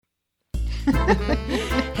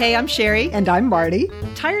Hey, I'm Sherry. And I'm Marty.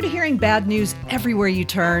 Tired of hearing bad news everywhere you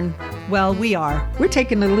turn? Well, we are. We're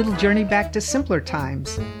taking a little journey back to simpler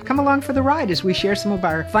times. Come along for the ride as we share some of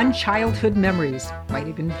our fun childhood memories. Might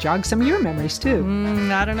even jog some of your memories, too.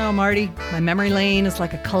 I don't know, Marty. My memory lane is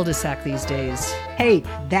like a cul-de-sac these days. Hey,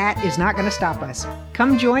 that is not going to stop us.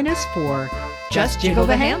 Come join us for Just Jiggle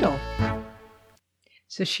the Handle.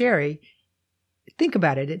 So, Sherry, think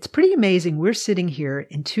about it. It's pretty amazing. We're sitting here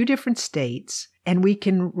in two different states, and we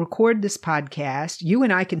can record this podcast. You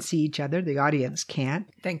and I can see each other. The audience can't.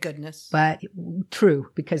 Thank goodness. But true,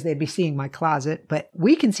 because they'd be seeing my closet. But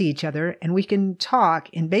we can see each other, and we can talk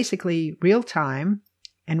in basically real time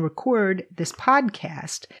and record this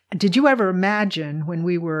podcast. Did you ever imagine when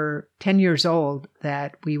we were 10 years old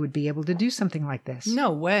that we would be able to do something like this?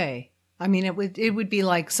 No way. I mean, it would be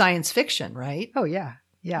like science fiction, right? Oh, yeah.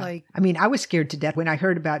 Yeah. I was scared to death when I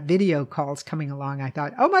heard about video calls coming along. I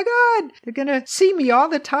thought, oh my God, they're going to see me all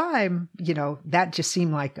the time. You know, that just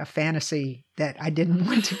seemed like a fantasy that I didn't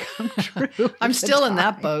want to come true. I'm still in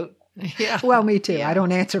that boat. Yeah. Well, me too. Yeah. I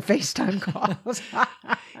don't answer FaceTime calls.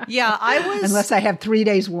 Yeah, I was. Unless I have 3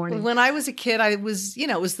 days warning. When I was a kid, I was,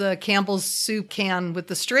 it was the Campbell's soup can with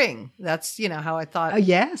the string. That's, how I thought.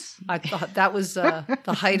 Yes. I thought that was the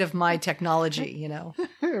height of my technology,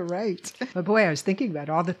 Right. But boy, I was thinking about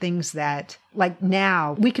all the things that, like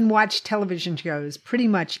now, we can watch television shows pretty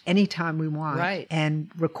much anytime we want. Right. And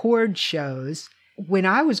record shows. When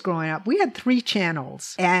I was growing up, we had 3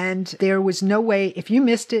 channels, and there was no way, if you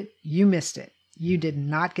missed it, you missed it. You did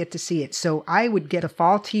not get to see it. So I would get a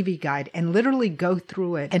fall TV guide and literally go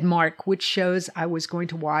through it and mark which shows I was going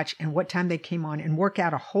to watch and what time they came on and work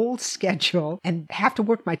out a whole schedule and have to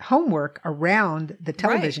work my homework around the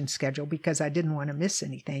television schedule because I didn't want to miss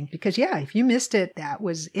anything. Because if you missed it, that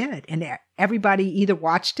was it. And everybody either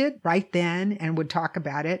watched it right then and would talk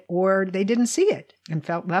about it, or they didn't see it and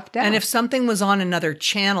felt left out. And if something was on another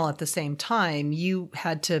channel at the same time, you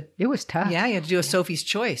had to... It was tough. Yeah, you had to do a Sophie's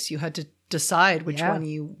Choice. You had to decide which one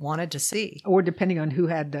you wanted to see. Or depending on who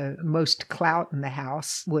had the most clout in the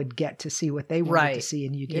house would get to see what they wanted to see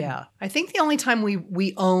and you didn't. Yeah. I think the only time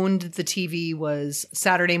we owned the TV was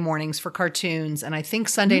Saturday mornings for cartoons, and I think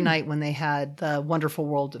Sunday night when they had the Wonderful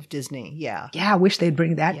World of Disney. Yeah. Yeah, I wish they'd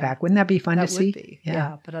bring that back. Wouldn't that be fun to see? That would be.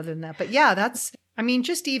 Yeah. But other than that. But that's...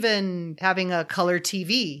 just even having a color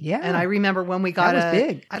TV. Yeah. And I remember when we got that was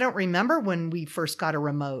big. I don't remember when we first got a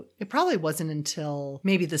remote. It probably wasn't until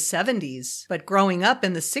maybe the 70s. But growing up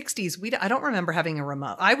in the 60s, I don't remember having a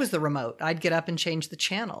remote. I was the remote. I'd get up and change the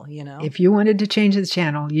channel, If you wanted to change the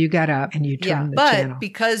channel, you got up and you turned the channel. But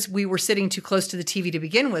because we were sitting too close to the TV to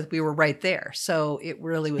begin with, we were right there. So it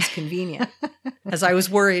really was convenient. As I was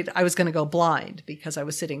worried I was going to go blind because I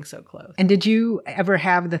was sitting so close. And did you ever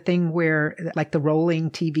have the thing where, like the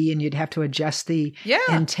rolling TV, and you'd have to adjust the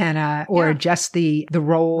antenna or adjust the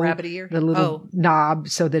roll, rabbit ear, the little knob,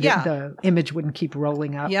 so that the image wouldn't keep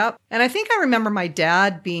rolling up? Yep. And I think I remember my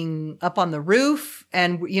dad being up on the roof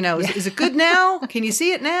and, is it good now? Can you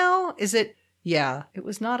see it now? Is it? Yeah, it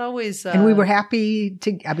was not always. And we were happy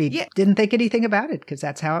to, didn't think anything about it because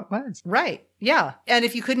that's how it was. Right. Yeah. And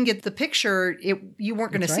if you couldn't get the picture, you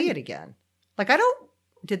weren't going to see it again.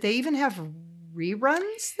 Did they even have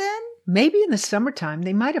reruns then? Maybe in the summertime.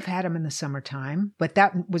 They might have had them in the summertime, but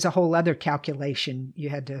that was a whole other calculation you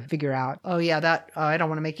had to figure out. Oh, yeah. I don't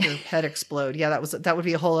want to make your head explode. Yeah, that would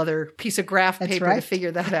be a whole other piece of graph paper to figure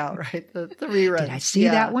that out, right? The reruns. Did I see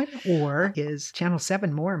that one? Or is Channel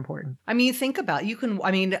 7 more important? Think about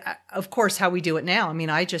of course, how we do it now.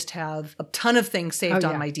 I just have a ton of things saved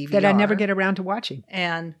on my DVR. That I never get around to watching.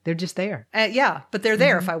 And they're just there. But they're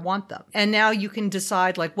there if I want them. And now you can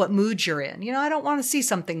decide what mood you're in. I don't want to see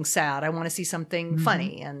something sad. I want to see something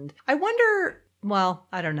funny. And I wonder,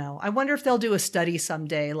 I don't know. I wonder if they'll do a study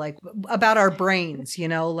someday, about our brains,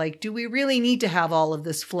 do we really need to have all of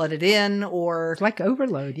this flooded in or... It's like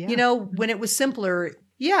overload, when it was simpler...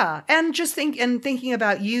 Yeah. And just thinking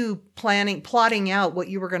about you plotting out what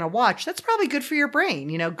you were going to watch, that's probably good for your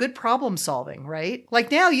brain, good problem solving, right?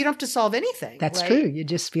 Like now you don't have to solve anything. That's true. You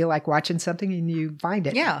just feel like watching something and you find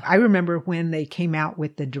it. Yeah. I remember when they came out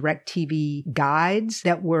with the DirecTV guides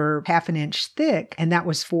that were half an inch thick, and that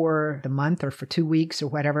was for the month or for 2 weeks or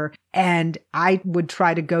whatever. And I would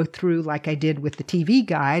try to go through like I did with the TV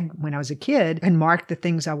guide when I was a kid and mark the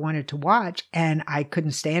things I wanted to watch, and I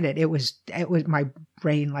couldn't stand it. It was my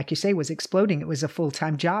brain, like you say, was exploding. It was a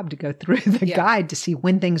full-time job to go through the guide to see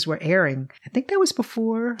when things were airing. I think that was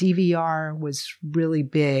before DVR was really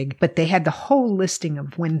big, but they had the whole listing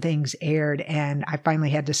of when things aired, and I finally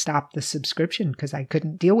had to stop the subscription because I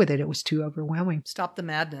couldn't deal with it. It was too overwhelming. Stop the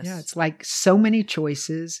madness. Yeah, it's like so many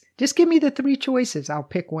choices. Just give me the 3 choices. I'll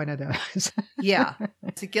pick one of those. Yeah.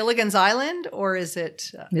 Is it Gilligan's Island or is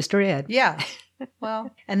it Mr. Ed? Yeah. Well,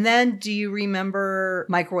 and then do you remember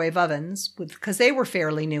microwave ovens? Because they were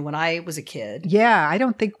fairly new when I was a kid. Yeah, I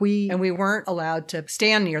don't think And we weren't allowed to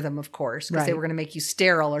stand near them, of course, because they were going to make you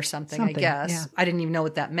sterile or something, I guess. Yeah. I didn't even know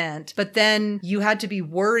what that meant. But then you had to be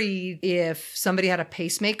worried if somebody had a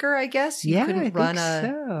pacemaker, I guess. You couldn't run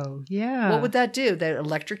so. Yeah. What would that do? They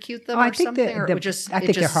electrocute them I or think something? Or it would I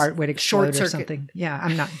think your heart would explode or something. Yeah,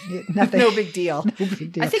 I'm not. Nothing. No big deal. No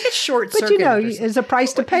big deal. I think it's short circuit. But there's a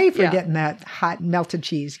price to pay for getting that hot melted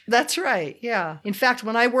cheese. That's right. Yeah. In fact,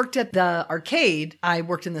 when I worked at the arcade, I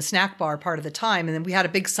worked in the snack bar part of the time. And then we had a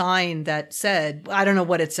big sign that said, I don't know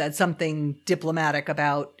what it said, something diplomatic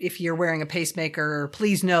about if you're wearing a pacemaker,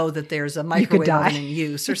 please know that there's a microwave oven in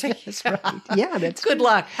use or something. That's right. Yeah, that's good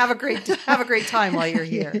luck. Have a great time while you're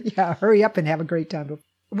here. Yeah, hurry up and have a great time.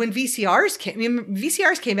 When VCRs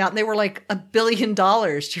came out and they were like $1 billion.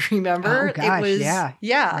 Do you remember? Oh gosh,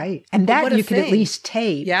 yeah. Right. And that you could at least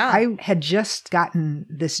tape. Yeah. I had just gotten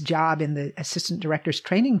this job in the assistant director's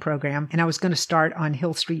training program, and I was going to start on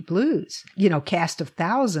Hill Street Blues, cast of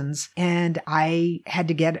thousands. And I had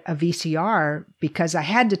to get a VCR because I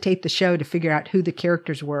had to tape the show to figure out who the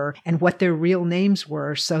characters were and what their real names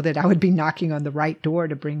were so that I would be knocking on the right door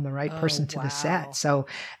to bring the right person to the set. So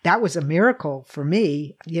that was a miracle for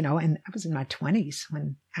me. And I was in my 20s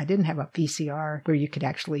when I didn't have a VCR where you could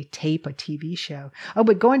actually tape a TV show. Oh,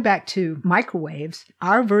 but going back to microwaves,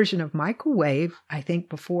 our version of microwave, I think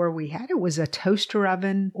before we had it, was a toaster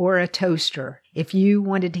oven or a toaster. If you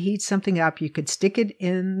wanted to heat something up, you could stick it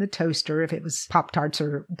in the toaster if it was Pop-Tarts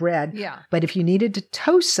or bread. Yeah. But if you needed to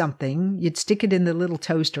toast something, you'd stick it in the little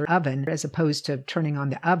toaster oven as opposed to turning on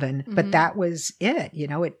the oven. Mm-hmm. But that was it.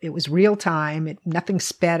 It was real time. Nothing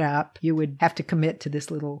sped up. You would have to commit to this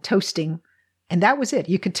little toasting. And that was it.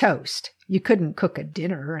 You could toast. You couldn't cook a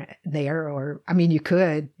dinner there, you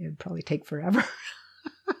could. It would probably take forever.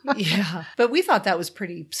 Yeah. But we thought that was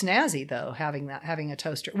pretty snazzy, though, having a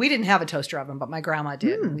toaster. We didn't have a toaster oven, but my grandma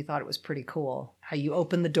did. And we thought it was pretty cool. How you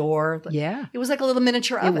open the door. Yeah. It was like a little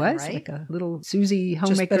miniature oven, right? It was like a little Susie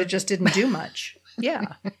homemaker. But it just didn't do much.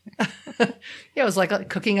 Yeah. It was like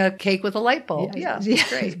cooking a cake with a light bulb. Yeah.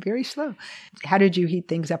 Great. Very slow. How did you heat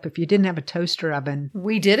things up if you didn't have a toaster oven?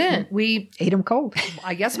 We didn't. We ate them cold.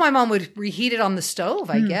 I guess my mom would reheat it on the stove,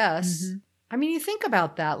 I guess. Mm-hmm. You think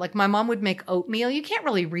about that. Like my mom would make oatmeal. You can't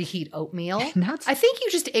really reheat oatmeal. I think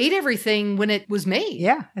you just ate everything when it was made.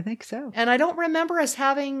 Yeah, I think so. And I don't remember us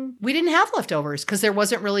we didn't have leftovers because there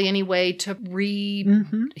wasn't really any way to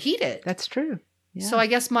reheat it. That's true. Yeah. So I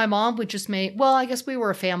guess my mom would just I guess we were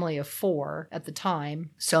a family of 4 at the time.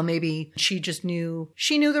 So maybe she knew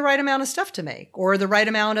the right amount of stuff to make or the right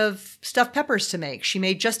amount of stuffed peppers to make. She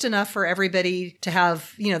made just enough for everybody to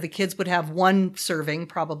have, the kids would have 1 serving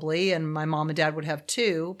probably, and my mom and dad would have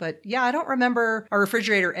 2. But yeah, I don't remember our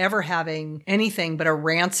refrigerator ever having anything but a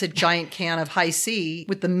rancid giant can of High C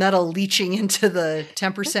with the metal leaching into the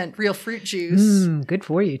 10% real fruit juice. Good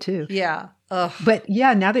for you too. Yeah. Ugh. But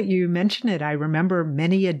yeah, now that you mention it, I remember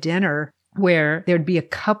many a dinner where there'd be a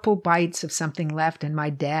couple bites of something left and my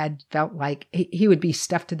dad felt like he would be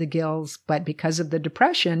stuffed to the gills. But because of the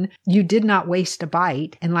Depression, you did not waste a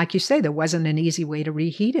bite. And like you say, there wasn't an easy way to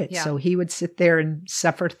reheat it. Yeah. So he would sit there and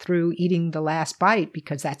suffer through eating the last bite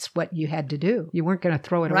because that's what you had to do. You weren't going to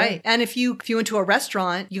throw it away. Right. And if you went to a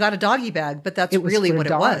restaurant, you got a doggy bag, but that's really what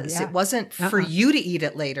it was. Yeah. It wasn't for you to eat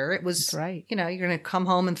it later. It was, right. You're going to come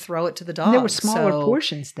home and throw it to the dog. And there were smaller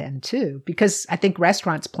portions then too, because I think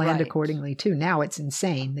restaurants planned accordingly too. Now it's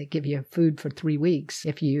insane. They give you food for 3 weeks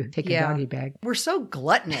if you take a doggy bag. We're so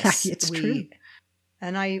gluttonous. It's true.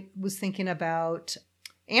 And I was thinking about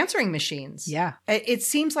answering machines. Yeah. It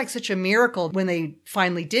seems like such a miracle when they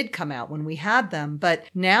finally did come out, when we had them. But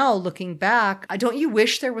now looking back, don't you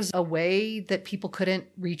wish there was a way that people couldn't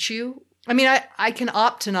reach you? I can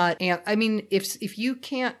opt to not. If you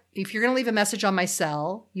can't if you're going to leave a message on my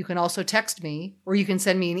cell, you can also text me or you can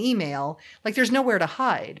send me an email. Like there's nowhere to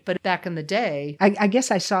hide. But back in the day, I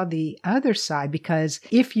guess I saw the other side, because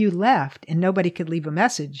if you left and nobody could leave a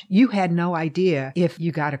message, you had no idea if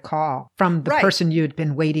you got a call from the person you had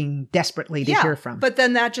been waiting desperately to hear from. But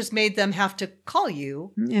then that just made them have to call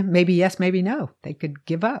you. Yeah, maybe yes, maybe no. They could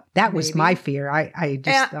give up. That was my fear. I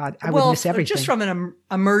just thought I would miss everything. Just from an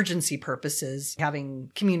emergency purposes,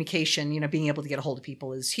 having communication, being able to get a hold of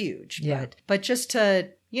people is huge. Yeah. But just to,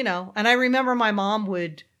 and I remember my mom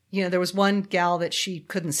would, there was one gal that she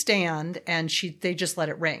couldn't stand and they just let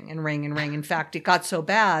it ring and ring and ring. In fact, it got so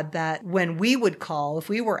bad that when we would call, if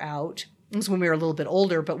we were out, it was when we were a little bit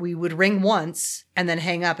older, but we would ring once and then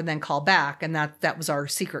hang up and then call back. And that was our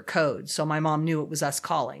secret code. So my mom knew it was us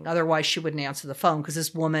calling. Otherwise, she wouldn't answer the phone because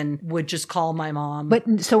this woman would just call my mom. But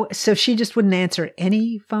so she just wouldn't answer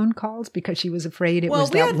any phone calls because she was afraid it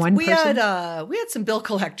was that one person? We had some bill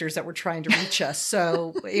collectors that were trying to reach us.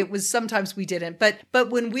 So it was sometimes we didn't. But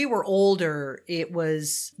when we were older, it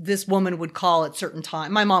was this woman would call at certain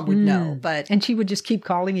time. My mom would know. And she would just keep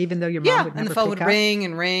calling even though your mom would never and the phone pick would up? ring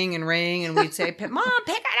and ring and ring. And we'd say, Mom,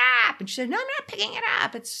 pick it up. And she said, no, I'm not picking it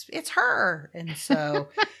up. It's her. And so,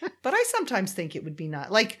 but I sometimes think it would be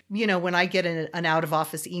not like, when I get an out of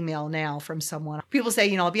office email now from someone, people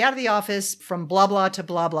say, I'll be out of the office from blah, blah to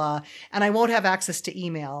blah, blah, and I won't have access to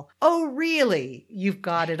email. Oh, really? You've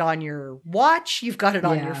got it on your watch. You've got it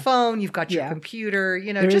on your phone. You've got your computer,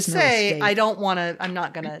 There just is no say, escape. I don't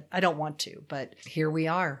want to, but here we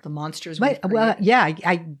are, the monsters.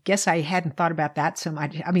 I guess I hadn't thought about that so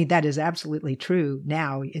much. I mean, that is absolutely true.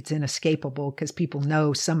 Now it's inescapable because people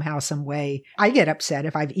know somehow, some way. I get upset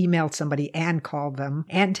if I've emailed somebody and called them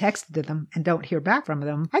and texted them and don't hear back from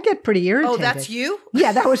them. I get pretty irritated. Oh, that's you?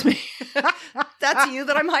 Yeah, that was me. That's you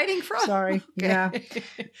that I'm hiding from. Sorry. Okay. Yeah.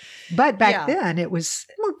 But back then it was,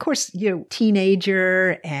 of course,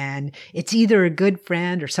 teenager, and it's either a good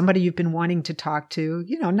friend or somebody you've been wanting to talk to.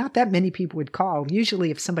 Not that many people would call.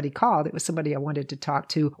 Usually if somebody called, it was somebody I wanted to talk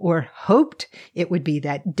to or hoped it would be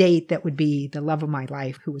that date that would be the love of my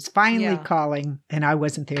life who was finally calling, and I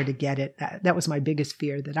wasn't there to get it. That was my biggest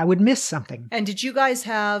fear, that I would miss something. And did you guys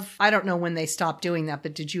have, I don't know when they stopped doing that,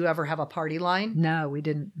 but did you ever have a party line? No, we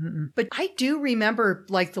didn't. But I do remember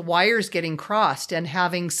like the wires getting crossed and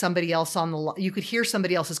having somebody else on the line. You could hear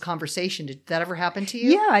somebody else's conversation. Did that ever happen to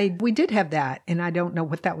you? Yeah, we did have that. And I don't know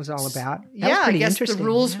what that was all about. That was pretty I guess interesting. the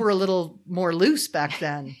rules were a little more loose back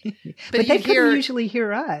then. But they couldn't usually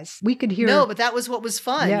hear us. We could hear. No, but that was what was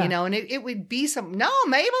fun, and it would be no,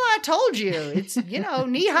 Mabel, I told you. It's,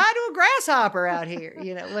 knee high to a grasshopper out here,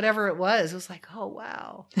 whatever it was. It was like, oh,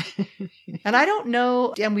 wow. And I don't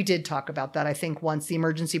know. And we did talk about that, I think, once, the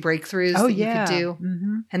emergency breakthroughs that you could do.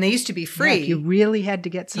 Mm-hmm. And they used to be free. Yeah, if you really had to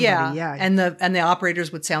get somebody. Yeah. And the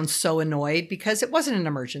operators would sound so annoyed because it wasn't an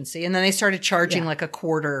emergency. And then they started charging like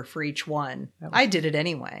 $0.25 for each one. I did it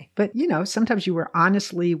anyway. But, sometimes you were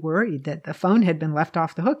honestly worried that the phone had been left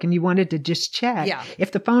off the hook and you wanted to just check. Yeah.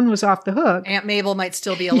 If the phone was off the hook. Aunt Mabel might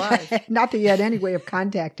still be alive. Not that you had any way of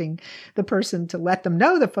contacting the person to let them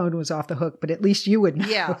know the phone was off the hook, but at least you would know.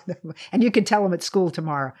 Yeah. And you could tell them at school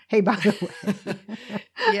tomorrow, hey, by the way.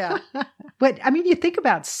 Yeah. But I mean, you think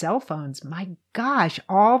about cell phones, my gosh,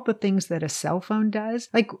 all the things that a cell phone does.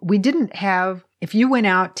 Like we didn't have, if you went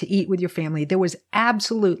out to eat with your family, there was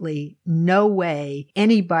absolutely no way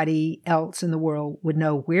anybody else in the world would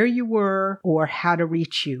know where you were or how to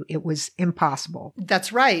reach you. It was impossible.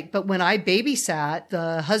 That's right. But when I babysat,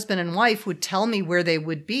 the husband and wife would tell me where they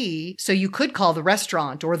would be. So you could call the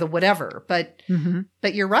restaurant or the whatever. But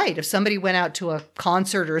you're right. If somebody went out to a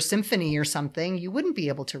concert or a symphony or something, you wouldn't be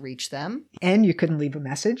able to reach them. And you couldn't leave a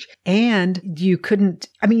message. And you couldn't,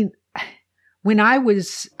 when I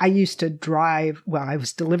used to drive, I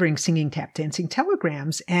was delivering singing, tap dancing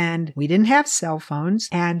telegrams, and we didn't have cell phones.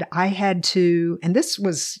 And I had to, and this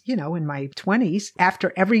was, in my 20s,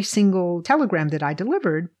 after every single telegram that I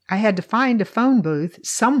delivered, I had to find a phone booth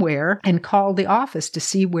somewhere and call the office to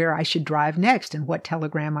see where I should drive next and what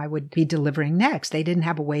telegram I would be delivering next. They didn't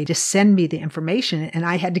have a way to send me the information, and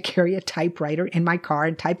I had to carry a typewriter in my car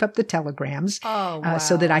and type up the telegrams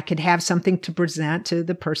so that I could have something to present to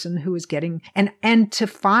the person who was getting, and to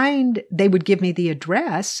find, they would give me the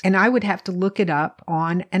address and I would have to look it up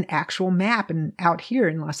on an actual map. And out here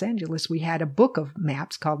in Los Angeles, we had a book of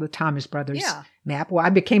maps called the Thomas Brothers map. Well, I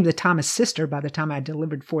became the Thomas sister by the time I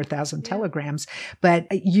delivered 4,000 telegrams, but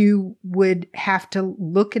you would have to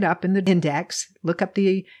look it up in the index, look up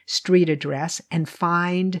the street address and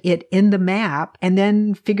find it in the map and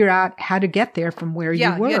then figure out how to get there from where you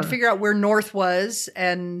were. You had to figure out where north was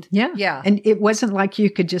and yeah. And it wasn't like you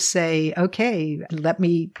could just say, okay, let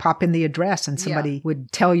me pop in the address and somebody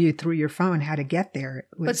would tell you through your phone how to get there.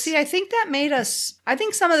 But see, I think that made us, I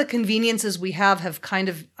think some of the conveniences we have kind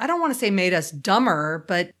of, I don't want to say made us dumber,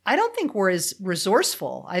 but I don't think we're as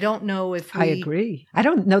resourceful. I don't know if I agree. I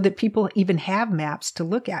don't know that people even have maps to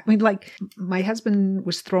look at. I mean, like my husband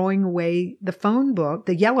was throwing away the phone book,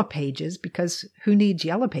 the yellow pages, because who needs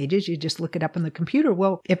yellow pages? You just look it up on the computer.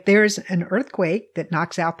 Well, if there's an earthquake that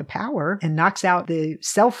knocks out the power and knocks out the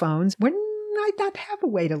cell phones, we're might not have a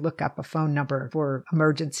way to look up a phone number for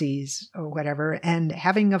emergencies or whatever. And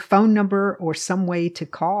having a phone number or some way to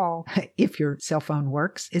call, if your cell phone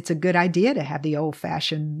works, it's a good idea to have the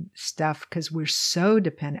old-fashioned stuff because we're so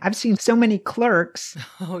dependent. I've seen so many clerks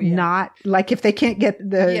not, like if they can't get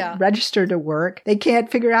the register to work, they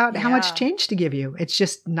can't figure out how much change to give you. It's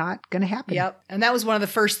just not going to happen. Yep. And that was one of the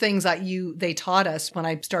first things that they taught us when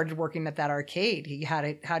I started working at that arcade.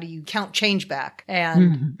 How do you count change back?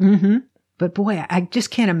 And But boy, I just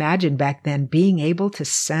can't imagine back then being able to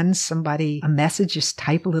send somebody a message, just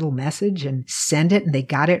type a little message and send it and they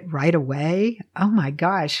got it right away. Oh my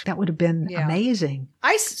gosh, that would have been amazing.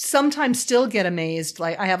 I sometimes still get amazed.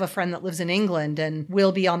 Like I have a friend that lives in England and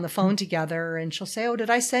we'll be on the phone together and she'll say, oh, did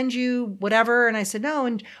I send you whatever? And I said, no.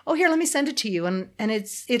 And oh, here, let me send it to you. And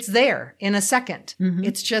it's there in a second.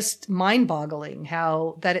 It's just mind boggling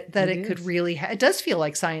how it could really, it does feel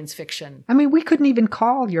like science fiction. I mean, we couldn't even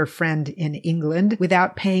call your friend in England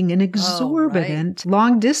without paying an exorbitant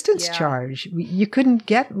long distance charge. You couldn't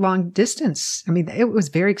get long distance. I mean, it was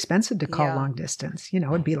very expensive to call long distance. You know,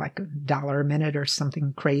 it'd be like $1 a minute or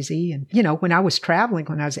something crazy. And, you know, when I was traveling,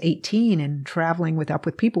 when I was 18 and traveling with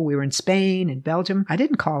people, we were in Spain and Belgium. I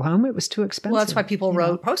didn't call home. It was too expensive. Well, that's why people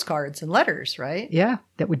wrote postcards and letters, right? Yeah,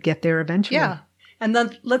 that would get there eventually. Yeah. And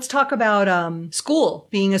then let's talk about school,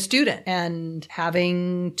 being a student and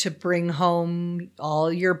having to bring home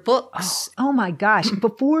all your books. Oh my gosh.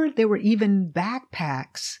 Before there were even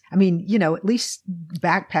backpacks. I mean, you know, at least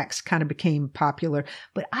backpacks kind of became popular,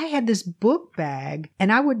 but I had this book bag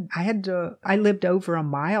and I lived over a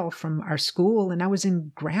mile from our school and I was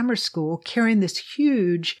in grammar school carrying this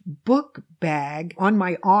huge book bag on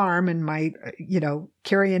my arm and my,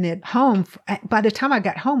 carrying it home. By the time I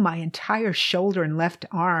got home, my entire shoulder and left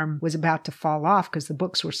arm was about to fall off because the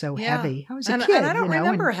books were so heavy. I was a kid. And I don't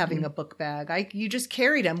remember having a book bag. You just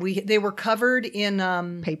carried them. They were covered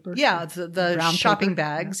in paper. Yeah, the shopping paper.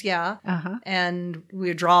 Bags. Yeah. And we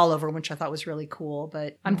would draw all over them, which I thought was really cool.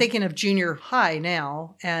 But I'm thinking of junior high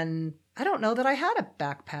now, and I don't know that I had a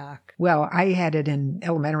backpack. Well, I had it in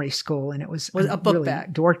elementary school, and it was a book really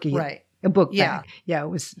bag, dorky. Right. A book bag. Yeah, it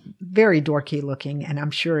was very dorky looking. And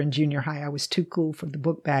I'm sure in junior high, I was too cool for the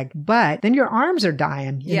book bag. But then your arms are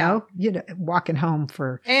dying, you know, walking home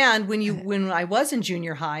for. And when I was in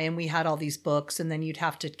junior high and we had all these books and then you'd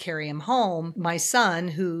have to carry them home, my son,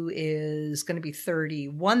 who is going to be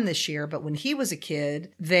 31 this year, but when he was a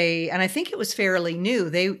kid, and I think it was fairly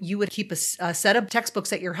new, you would keep a set of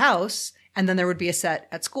textbooks at your house. And then there would be a set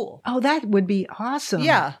at school. Oh, that would be awesome.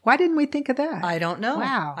 Yeah. Why didn't we think of that? I don't know.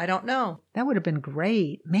 Wow. I don't know. That would have been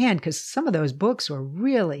great. Man, because some of those books were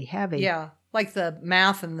really heavy. Yeah. Like the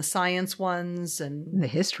math and the science ones and the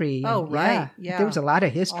history. Oh, right. Yeah. There was a lot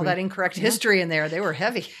of history. All that incorrect history in there. They were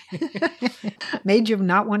heavy. Made you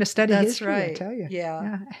not want to study That's history, right. I tell you.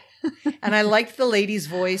 Yeah. And I liked the lady's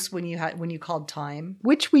voice when you called time,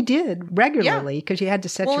 which we did regularly because you had to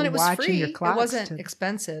set your watch and your clock. It wasn't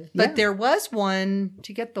expensive, but there was one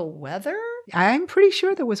to get the weather. I'm pretty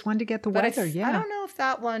sure there was one to get the weather. I don't know if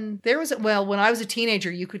that one when I was a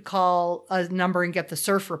teenager, you could call a number and get the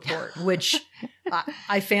surf report, which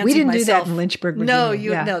I fancied myself. We didn't do that in Lynchburg. No,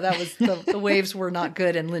 that was the waves were not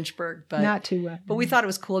good in Lynchburg, but not too. But we thought it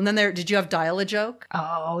was cool. And then did you have dial a joke?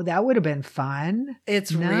 Oh, that would have been fun.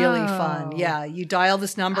 It's really fun. Yeah, you dial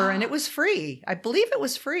this number and it was free. I believe it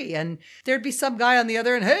was free, and there'd be some guy on the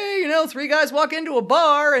other end. Hey, 3 guys walk into a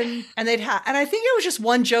bar and they'd and I think it was just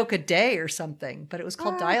one joke a day or something, but it was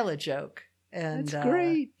called dial a joke. And that's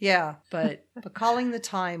great. Yeah, but calling the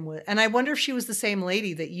time and I wonder if she was the same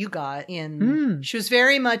lady that you got in. She was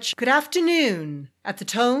very much good afternoon. At the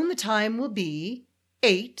tone, the time will be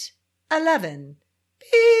 8:11.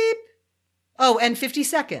 Beep. Oh, and 50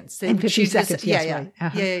 seconds. And 50 seconds, yes, yeah. right.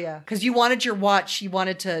 Uh-huh. Yeah. Because you wanted your watch, you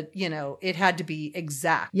wanted to, it had to be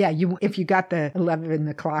exact. Yeah, if you got the 11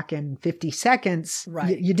 o'clock in 50 seconds,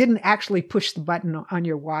 Right. you didn't actually push the button on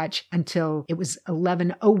your watch until it was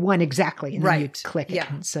 11:01 exactly. And then Right. you'd click it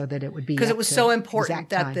Yeah. so that it would be Because it up was to so important exact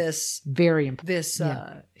that time. this Very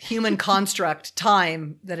important. human construct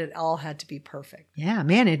time, that it all had to be perfect. Yeah,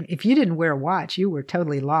 man, if you didn't wear a watch, you were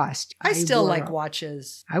totally lost. I still wore like a-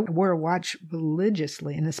 watches. I wore a watch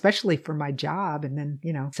religiously, and especially for my job. And then,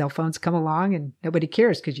 cell phones come along and nobody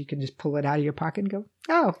cares because you can just pull it out of your pocket and go,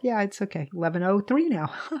 oh, yeah, it's okay. 11:03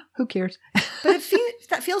 now. Who cares? But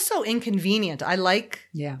that feels so inconvenient. I like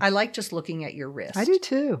just looking at your wrist. I do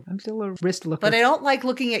too. I'm still a wrist looker. But I don't like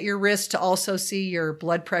looking at your wrist to also see your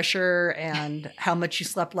blood pressure and how much you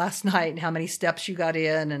slept last night and how many steps you got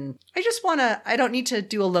in. And I don't need to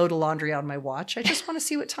do a load of laundry on my watch. I just want to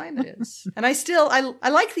see what time it is. And I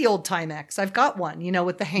like the old Timex. I've got one,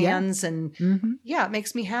 with the hands and it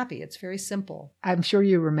makes me happy. It's very simple. I'm sure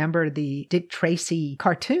you remember the Dick Tracy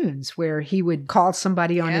cartoons where he would call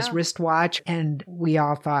somebody on his wristwatch, and we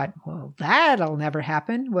all thought, well, that'll never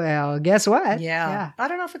happen. Well, guess what? Yeah. I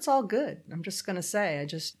don't know if it's all good. I'm just going to say,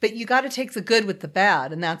 but you got to take the good with the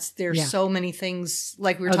bad. And there's so many things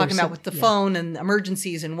like we were talking about with the phone and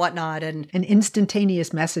emergencies and whatnot. And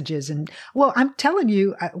instantaneous messages. And well, I'm telling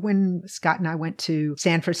you, when Scott and I went to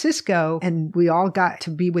San Francisco and we all got to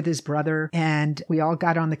be with his brother and we all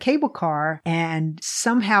got on the cable car, and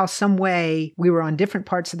somehow, some way we were on different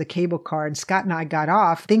parts of the cable car, and Scott and I got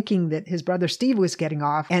off thinking that his brother Steve was getting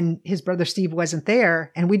off, and his brother Steve wasn't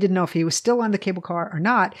there. And we didn't know if he was still on the cable car or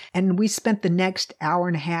not. And we spent the next hour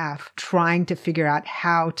and a half trying to figure out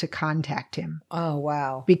how to contact him. oh,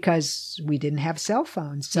 wow. Because we didn't have cell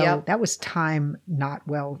phones. So that was time not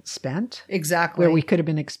well spent. Exactly. Where we could have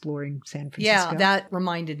been exploring San Francisco. Yeah, that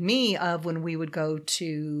reminded me of when we would go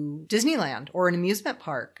to Disneyland or an amusement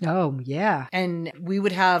park. Oh, yeah. And we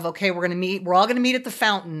would have, we're all going to meet at the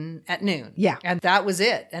fountain at noon. Yeah. And that was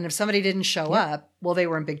it. And if somebody didn't show up, well, they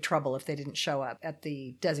were in big trouble if they didn't show up at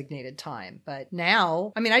the designated time. But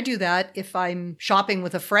now, I do that if I'm shopping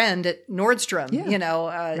with a friend at Nordstrom,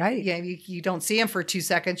 right. You don't see him for 2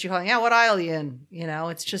 seconds. You're going, what aisle are you in?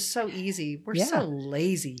 It's just so easy. We're so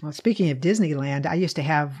lazy. Well, speaking of Disneyland, I used to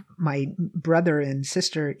have my brother and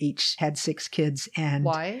sister each had 6 kids. And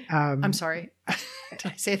why? I'm sorry.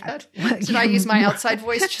 Did I say that? Did I use my outside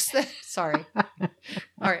voice just then? Sorry.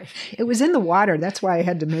 All right. It was in the water. That's why I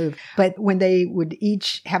had to move. But when they would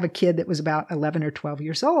each have a kid that was about 11 or 12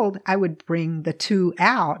 years old, I would bring the 2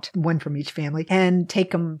 out, one from each family, and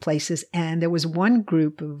take them places. And there was one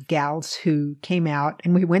group of gals who came out,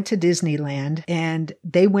 and we went to Disneyland, and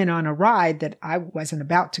they went on a ride that I wasn't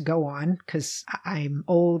about to go on because I'm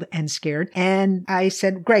old and scared. And I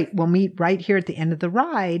said, great, we'll meet right here at the end of the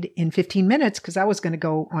ride in 15 minutes because I was going to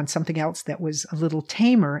go on something else that was a little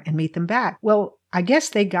tamer and meet them back. Well, I guess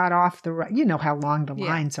they got off the ride. You know how long the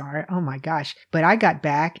lines are. Oh my gosh. But I got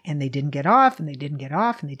back and they didn't get off and they didn't get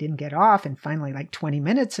off and they didn't get off. And finally, like 20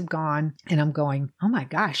 minutes have gone and I'm going, oh my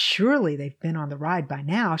gosh, surely they've been on the ride by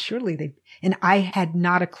now. And I had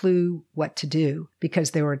not a clue what to do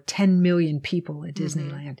because there were 10 million people at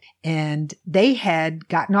Disneyland and they had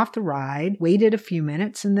gotten off the ride, waited a few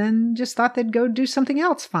minutes and then just thought they'd go do something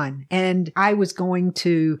else fun. And I was going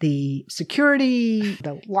to the security,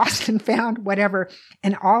 the lost and found, whatever.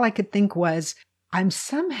 And all I could think was, I'm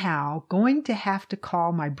somehow going to have to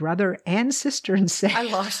call my brother and sister and say, I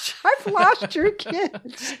lost you. I've lost your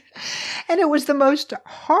kids. And it was the most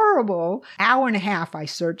horrible hour and a half I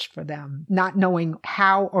searched for them, not knowing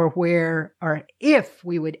how or where or if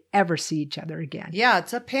we would ever see each other again. Yeah,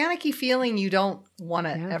 it's a panicky feeling you don't want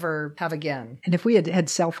to ever have again. And if we had had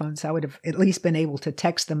cell phones, I would have at least been able to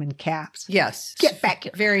text them in caps. Yes. Get back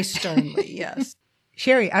here. Very sternly, yes.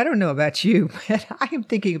 Sherry, I don't know about you, but I am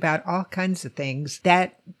thinking about all kinds of things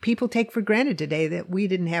that people take for granted today that we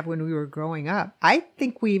didn't have when we were growing up. I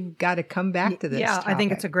think we've got to come back to this topic. I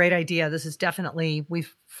think it's a great idea. This is definitely,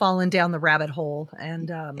 we've fallen down the rabbit hole. And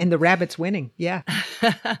the rabbit's winning. Yeah.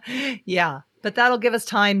 Yeah. But that'll give us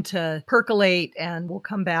time to percolate and we'll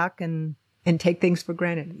come back and take things for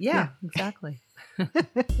granted. Yeah. Exactly.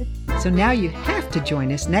 So now you have to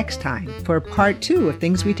join us next time for part 2 of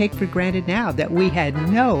things we take for granted now that we had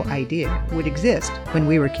no idea would exist when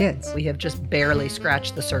we were kids. We have just barely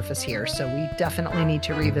scratched the surface here, so we definitely need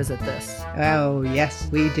to revisit this. Oh, yes,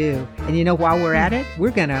 we do. And you know, while we're at it,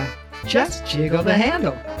 we're going to just jiggle the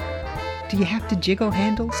handle. Do you have to jiggle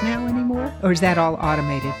handles now anymore? Or is that all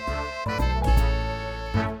automated?